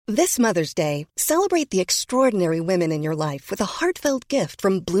This Mother's Day, celebrate the extraordinary women in your life with a heartfelt gift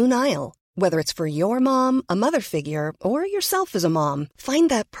from Blue Nile. Whether it's for your mom, a mother figure, or yourself as a mom, find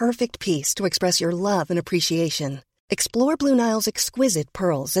that perfect piece to express your love and appreciation. Explore Blue Nile's exquisite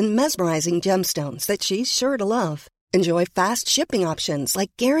pearls and mesmerizing gemstones that she's sure to love. Enjoy fast shipping options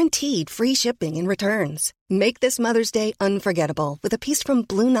like guaranteed free shipping and returns. Make this Mother's Day unforgettable with a piece from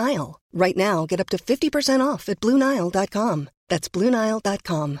Blue Nile. Right now, get up to 50% off at BlueNile.com. That's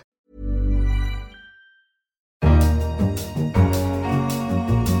BlueNile.com.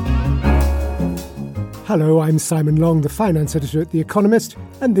 Hello, I'm Simon Long, the finance editor at The Economist,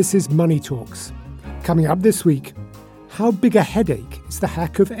 and this is Money Talks. Coming up this week, how big a headache is the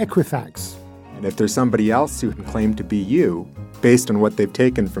hack of Equifax? And if there's somebody else who can claim to be you, based on what they've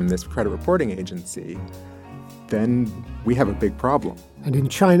taken from this credit reporting agency, then we have a big problem. And in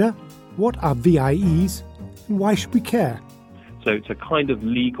China, what are VIEs and why should we care? So it's a kind of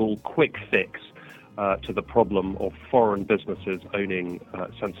legal quick fix to the problem of foreign businesses owning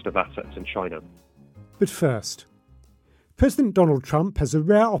sensitive assets in China. But first, President Donald Trump has a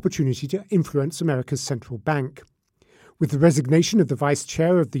rare opportunity to influence America's central bank. With the resignation of the vice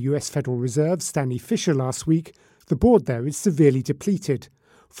chair of the US Federal Reserve, Stanley Fischer, last week, the board there is severely depleted.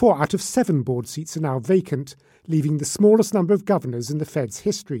 4 out of 7 board seats are now vacant, leaving the smallest number of governors in the Fed's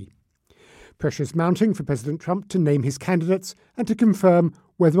history. Pressure is mounting for President Trump to name his candidates and to confirm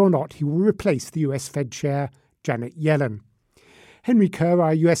whether or not he will replace the US Fed chair, Janet Yellen. Henry Kerr,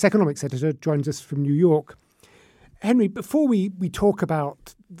 our US economics editor, joins us from New York. Henry, before we talk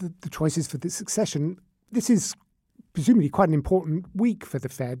about the choices for the succession, this is presumably quite an important week for the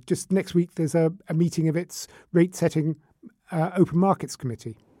Fed. Just next week, there's a meeting of its rate-setting open markets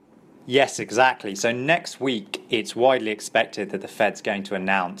committee. Yes, exactly. So next week, it's widely expected that the Fed's going to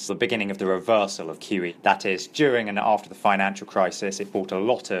announce the beginning of the reversal of QE. That is, during and after the financial crisis, it bought a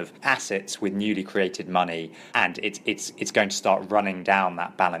lot of assets with newly created money, and it's going to start running down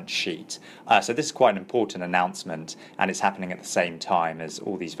that balance sheet. So this is quite an important announcement, and it's happening at the same time as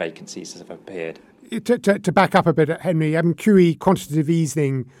all these vacancies have appeared. To back up a bit, Henry, QE, quantitative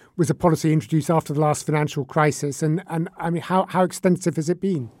easing, was a policy introduced after the last financial crisis. And I mean, how extensive has it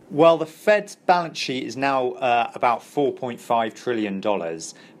been? Well, the Fed's balance sheet is now about $4.5 trillion.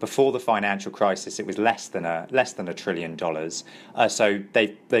 Before the financial crisis, it was less than $1 trillion. So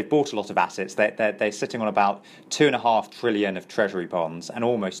they've bought a lot of assets. They're sitting on about $2.5 trillion of Treasury bonds and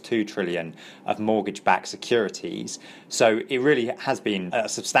almost $2 trillion of mortgage-backed securities. So it really has been a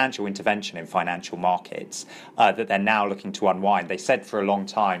substantial intervention in financial markets that they're now looking to unwind. They said for a long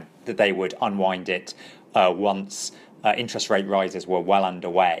time that they would unwind it once interest rate rises were well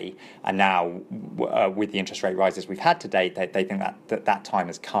underway, and now with the interest rate rises we've had to date, they think that time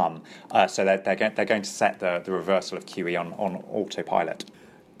has come. So they're going to set the reversal of QE on autopilot.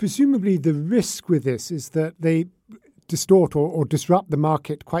 Presumably the risk with this is that they distort or disrupt the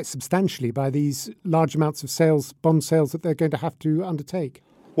market quite substantially by these large amounts of bond sales that they're going to have to undertake.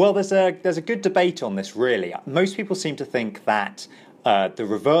 Well, there's a good debate on this, really. Most people seem to think that the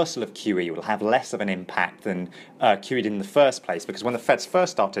reversal of QE will have less of an impact than QE did in the first place, because when the Feds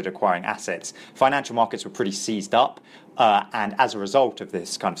first started acquiring assets, financial markets were pretty seized up, and as a result of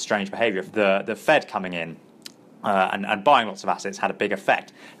this kind of strange behaviour, the Fed coming in and buying lots of assets had a big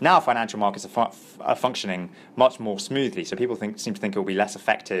effect. Now financial markets are functioning much more smoothly, so people seem to think it will be less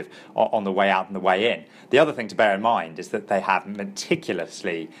effective on the way out than the way in. The other thing to bear in mind is that they have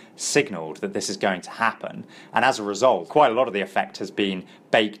meticulously signalled that this is going to happen, and as a result, quite a lot of the effect has been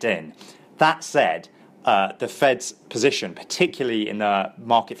baked in. That said, the Fed's position, particularly in the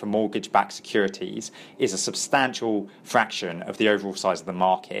market for mortgage-backed securities, is a substantial fraction of the overall size of the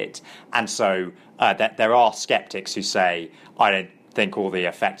market. And so there are skeptics who say, I don't think all the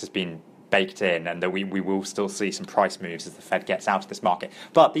effect has been baked in and that we will still see some price moves as the Fed gets out of this market.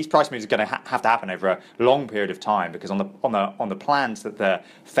 But these price moves are going to have to happen over a long period of time, because on the plans that the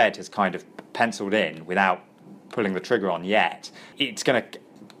Fed has kind of penciled in without pulling the trigger on yet, it's going to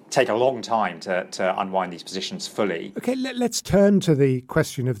take a long time to unwind these positions fully. OK, let's turn to the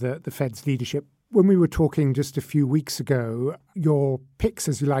question of the Fed's leadership. When we were talking just a few weeks ago, your picks,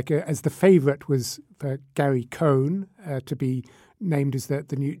 as you like, as the favourite was for Gary Cohn to be named as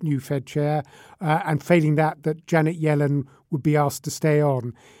the new Fed chair, and failing that Janet Yellen would be asked to stay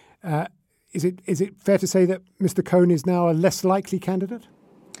on. Is it fair to say that Mr. Cohn is now a less likely candidate?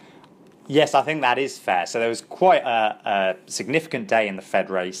 Yes, I think that is fair. So there was quite a significant day in the Fed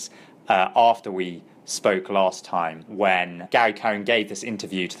race after we spoke last time, when Gary Cohn gave this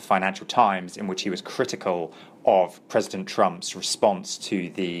interview to the Financial Times in which he was critical of President Trump's response to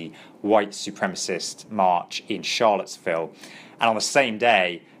the white supremacist march in Charlottesville. And on the same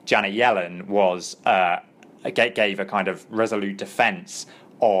day, Janet Yellen gave a kind of resolute defense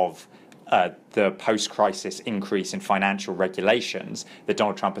of the post-crisis increase in financial regulations that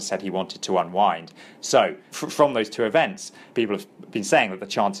Donald Trump has said he wanted to unwind. So from those two events, people have been saying that the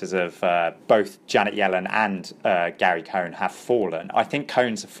chances of both Janet Yellen and Gary Cohn have fallen. I think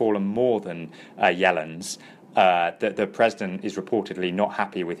Cohn's have fallen more than Yellen's. The president is reportedly not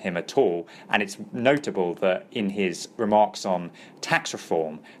happy with him at all. And it's notable that in his remarks on tax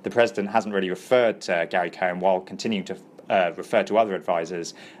reform, the president hasn't really referred to Gary Cohn while continuing to refer to other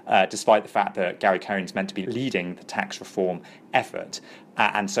advisors, despite the fact that Gary Cohn's meant to be leading the tax reform effort.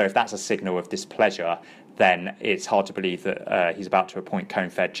 And so if that's a signal of displeasure, then it's hard to believe that he's about to appoint Cohn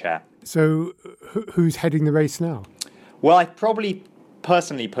Fed chair. So who's heading the race now? Well, I'd probably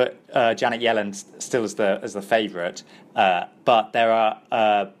personally put Janet Yellen still as the favourite, but there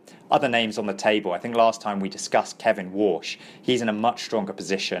are other names on the table. I think last time we discussed Kevin Warsh. He's in a much stronger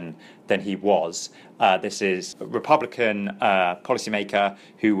position than he was. This is a Republican policymaker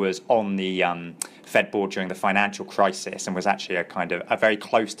who was on the Fed board during the financial crisis and was actually a very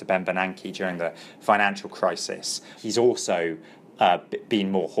close to Ben Bernanke during the financial crisis. He's also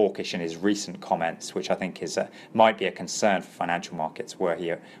been more hawkish in his recent comments, which I think might be a concern for financial markets were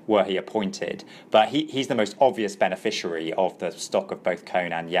he appointed. But he's the most obvious beneficiary of the stock of both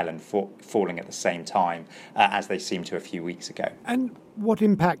Cohn and Yellen falling at the same time, as they seemed to a few weeks ago. And what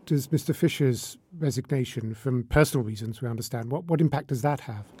impact does Mr. Fisher's resignation, from personal reasons we understand, what impact does that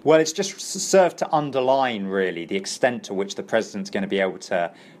have? Well, it's just served to underline, really, the extent to which the president's going to be able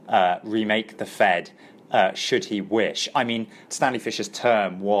to remake the Fed should he wish. I mean, Stanley Fisher's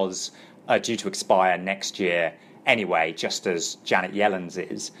term was due to expire next year anyway, just as Janet Yellen's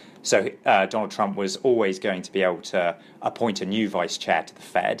is. So Donald Trump was always going to be able to appoint a new vice chair to the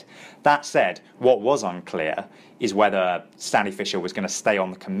Fed. That said, what was unclear is whether Stanley Fisher was going to stay on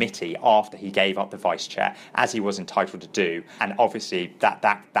the committee after he gave up the vice chair, as he was entitled to do. And obviously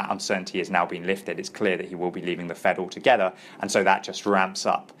that uncertainty has now been lifted. It's clear that he will be leaving the Fed altogether. And so that just ramps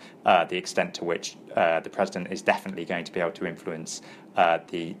up the extent to which the president is definitely going to be able to influence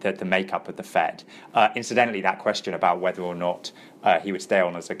the makeup of the Fed. Incidentally, that question about whether or not he would stay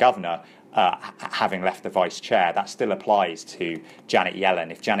on as a governor, having left the vice chair, that still applies to Janet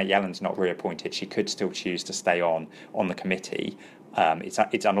Yellen. If Janet Yellen's not reappointed, she could still choose to stay on the committee.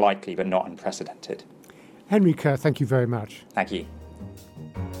 It's unlikely, but not unprecedented. Henry Kerr, thank you very much. Thank you.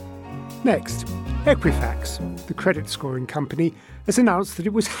 Next, Equifax, the credit scoring company, has announced that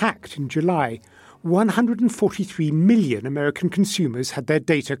it was hacked in July. 143 million American consumers had their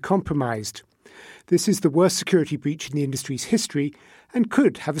data compromised. This is the worst security breach in the industry's history and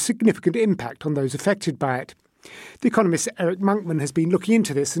could have a significant impact on those affected by it. The economist Eric Monkman has been looking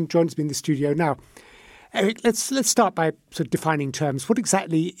into this and joins me in the studio now. Eric, let's start by sort of defining terms. What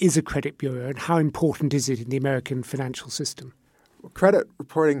exactly is a credit bureau and how important is it in the American financial system? Well, credit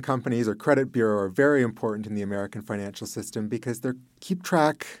reporting companies or credit bureau are very important in the American financial system because they keep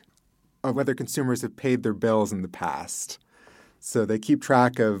track of whether consumers have paid their bills in the past. So they keep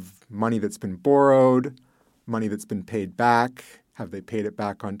track of money that's been borrowed, money that's been paid back. Have they paid it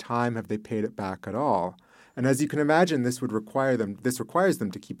back on time? Have they paid it back at all? And as you can imagine, this requires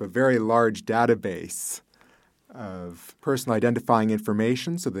them to keep a very large database of personal identifying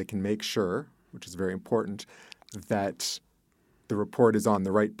information so they can make sure, which is very important, that the report is on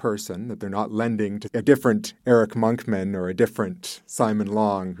the right person, that they're not lending to a different Eric Monkman or a different Simon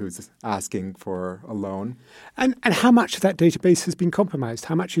Long who's asking for a loan. And how much of that database has been compromised?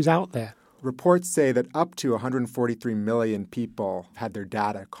 How much is out there? Reports say that up to 143 million people had their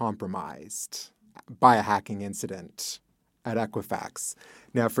data compromised by a hacking incident at Equifax.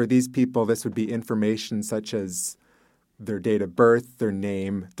 Now, for these people, this would be information such as their date of birth, their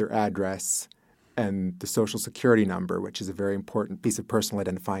name, their address, and the Social Security number, which is a very important piece of personal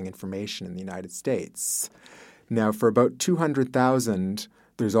identifying information in the United States. Now, for about 200,000,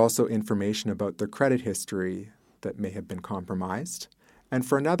 there's also information about their credit history that may have been compromised. And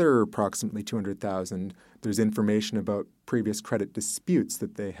for another approximately 200,000, there's information about previous credit disputes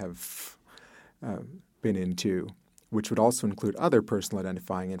that they have been into, which would also include other personal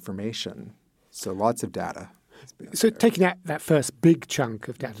identifying information. So lots of data. So taking out that first big chunk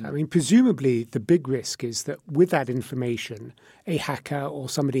of data, I mean, presumably the big risk is that with that information, a hacker or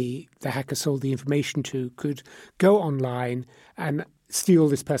somebody the hacker sold the information to could go online and steal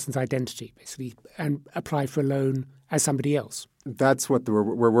this person's identity, basically, and apply for a loan as somebody else. That's what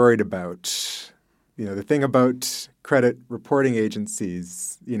we're worried about. You know, the thing about credit reporting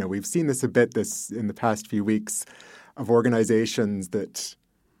agencies, you know, we've seen this a bit in the past few weeks of organizations that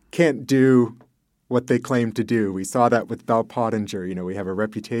can't do what they claim to do. We saw that with Bell Pottinger. We have a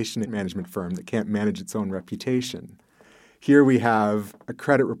reputation management firm that can't manage its own reputation. Here we have a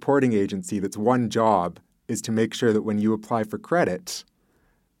credit reporting agency that's one job is to make sure that when you apply for credit,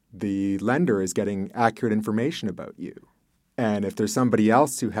 the lender is getting accurate information about you. And if there's somebody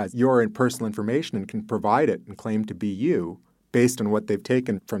else who has your personal information and can provide it and claim to be you based on what they've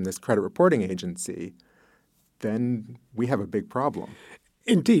taken from this credit reporting agency, then we have a big problem.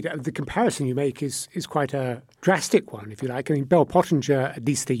 Indeed, the comparison you make is quite a drastic one, if you like. I mean, Bell Pottinger, at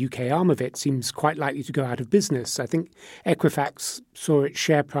least the UK arm of it, seems quite likely to go out of business. I think Equifax saw its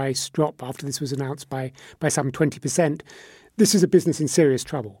share price drop after this was announced by some 20%. This is a business in serious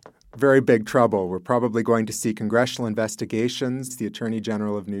trouble. Very big trouble. We're probably going to see congressional investigations. The Attorney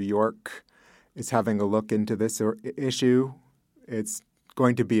General of New York is having a look into this issue. It's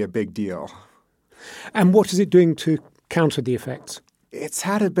going to be a big deal. And what is it doing to counter the effects? It's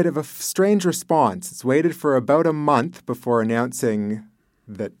had a bit of a strange response. It's waited for about a month before announcing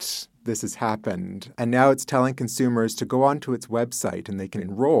that this has happened. And now it's telling consumers to go onto its website and they can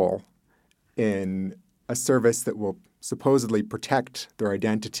enroll in a service that will supposedly protect their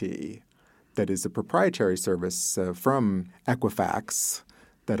identity, that is a proprietary service from Equifax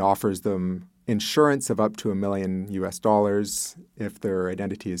that offers them insurance of up to $1 million if their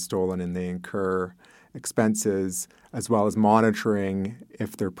identity is stolen and they incur expenses, as well as monitoring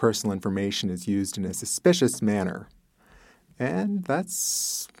if their personal information is used in a suspicious manner. And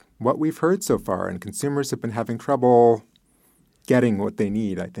that's what we've heard so far. And consumers have been having trouble getting what they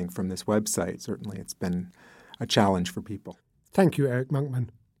need, I think, from this website. Certainly it's been a challenge for people. Thank you, Eric Monkman.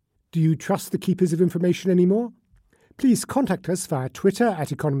 Do you trust the keepers of information anymore? Please contact us via Twitter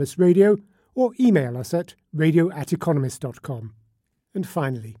at Economist Radio or email us at radio@economist.com. And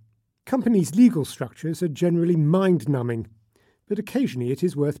finally, companies' legal structures are generally mind-numbing, but occasionally it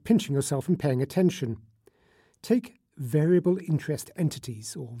is worth pinching yourself and paying attention. Take variable interest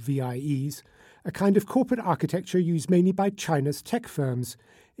entities, or VIEs, a kind of corporate architecture used mainly by China's tech firms,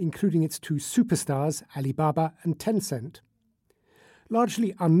 including its two superstars, Alibaba and Tencent.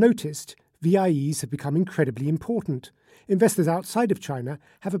 Largely unnoticed, VIEs have become incredibly important. Investors outside of China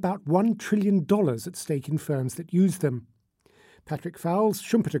have about $1 trillion at stake in firms that use them. Patrick Fowles,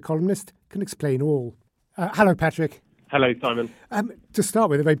 Schumpeter columnist, can explain all. Hello, Patrick. Hello, Simon. To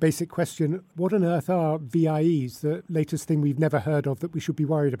start with, a very basic question. What on earth are VIEs, the latest thing we've never heard of that we should be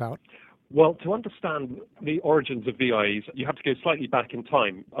worried about? Well, to understand the origins of VIEs, you have to go slightly back in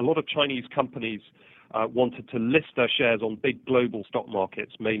time. A lot of Chinese companies wanted to list their shares on big global stock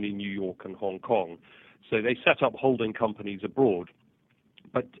markets, mainly New York and Hong Kong. So they set up holding companies abroad.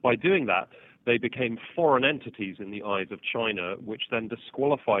 But by doing that, they became foreign entities in the eyes of China, which then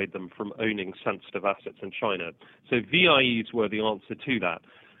disqualified them from owning sensitive assets in China. So VIEs were the answer to that.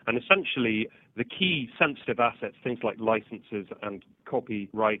 And essentially, the key sensitive assets, things like licenses and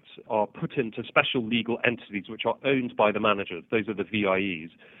copyrights, are put into special legal entities which are owned by the managers. Those are the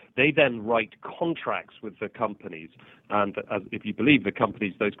VIEs. They then write contracts with the companies. And if you believe the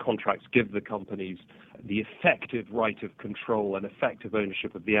companies, those contracts give the companies the effective right of control and effective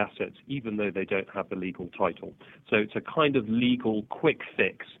ownership of the assets, even though they don't have the legal title. So it's a kind of legal quick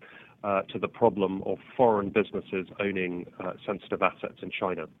fix to the problem of foreign businesses owning sensitive assets in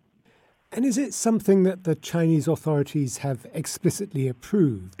China. And is it something that the Chinese authorities have explicitly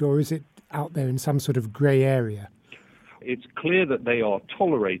approved, or is it out there in some sort of grey area? It's clear that they are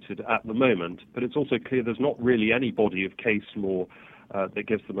tolerated at the moment, but it's also clear there's not really any body of case law that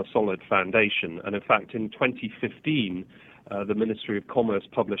gives them a solid foundation. And in fact, in 2015, the Ministry of Commerce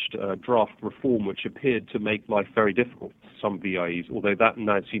published a draft reform which appeared to make life very difficult for some VIEs, although that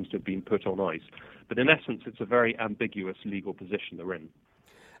now seems to have been put on ice. But in essence, it's a very ambiguous legal position they're in.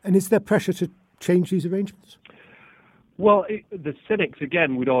 And is there pressure to change these arrangements? Well, the cynics,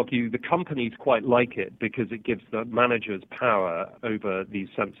 again, would argue the companies quite like it because it gives the managers power over these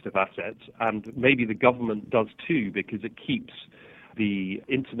sensitive assets, and maybe the government does too because it keeps the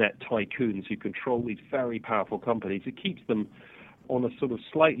internet tycoons who control these very powerful companies, it keeps them on a sort of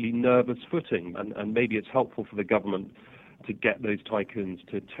slightly nervous footing, and maybe it's helpful for the government to get those tycoons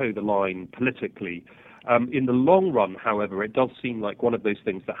to toe the line politically. In the long run, however, it does seem like one of those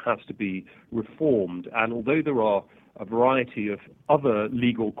things that has to be reformed. And although there are a variety of other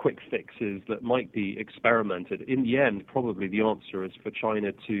legal quick fixes that might be experimented, in the end, probably the answer is for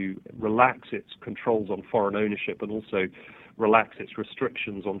China to relax its controls on foreign ownership and also relax its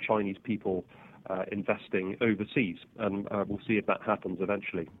restrictions on Chinese people investing overseas. And we'll see if that happens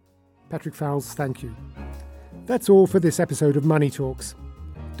eventually. Patrick Fowles, thank you. That's all for this episode of Money Talks.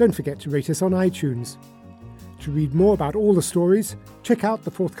 Don't forget to rate us on iTunes. To read more about all the stories, check out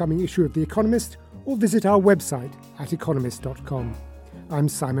the forthcoming issue of The Economist or visit our website at economist.com. I'm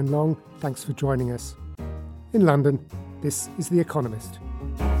Simon Long. Thanks for joining us. In London, this is The Economist.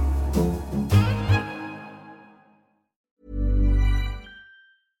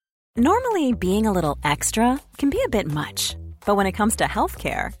 Normally, being a little extra can be a bit much. But when it comes to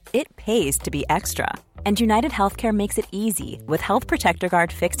healthcare, it pays to be extra. And United Healthcare makes it easy with Health Protector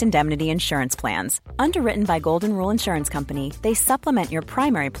Guard fixed indemnity insurance plans. Underwritten by Golden Rule Insurance Company, they supplement your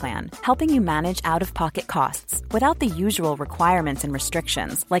primary plan, helping you manage out-of-pocket costs without the usual requirements and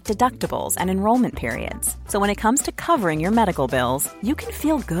restrictions like deductibles and enrollment periods. So when it comes to covering your medical bills, you can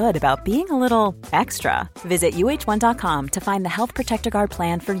feel good about being a little extra. Visit UH1.com to find the Health Protector Guard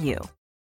plan for you.